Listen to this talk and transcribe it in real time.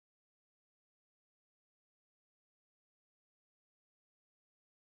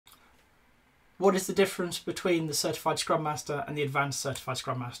What is the difference between the Certified Scrum Master and the Advanced Certified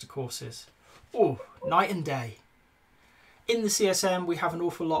Scrum Master courses? Oh, night and day. In the CSM, we have an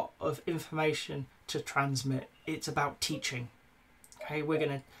awful lot of information to transmit. It's about teaching. Okay, we're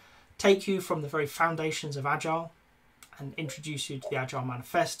going to take you from the very foundations of Agile and introduce you to the Agile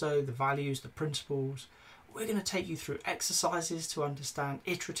Manifesto, the values, the principles. We're going to take you through exercises to understand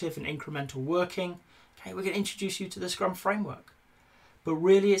iterative and incremental working. Okay, we're going to introduce you to the Scrum framework. But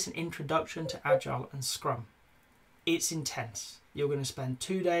really, it's an introduction to Agile and Scrum. It's intense. You're going to spend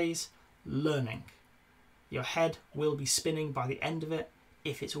 2 days learning. Your head will be spinning by the end of it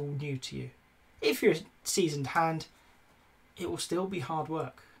if it's all new to you. If you're a seasoned hand, it will still be hard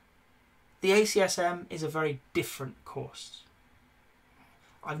work. The A-CSM is a very different course.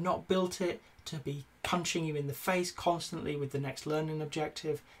 I've not built it to be punching you in the face constantly with the next learning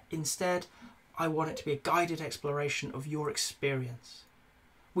objective. Instead, I want it to be a guided exploration of your experience.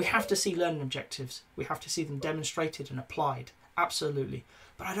 We have to see learning objectives. We have to see them demonstrated and applied, absolutely.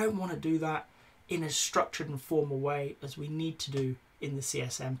 But I don't want to do that in as structured and formal way as we need to do in the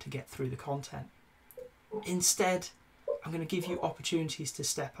CSM to get through the content. Instead, I'm going to give you opportunities to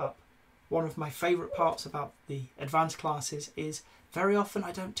step up. One of my favourite parts about the advanced classes is very often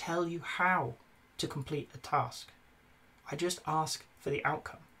I don't tell you how to complete a task. I just ask for the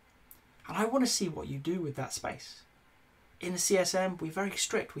outcome. And I want to see what you do with that space. In the CSM, we're very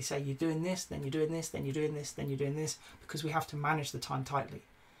strict. We say you're doing this, then you're doing this, then you're doing this, then you're doing this, because we have to manage the time tightly.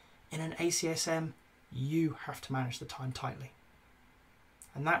 In an A-CSM, you have to manage the time tightly.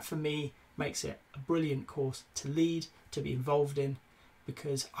 And that for me makes it a brilliant course to lead, to be involved in,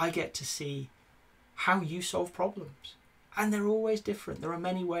 because I get to see how you solve problems. And they're always different. There are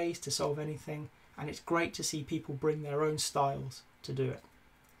many ways to solve anything, and it's great to see people bring their own styles to do it.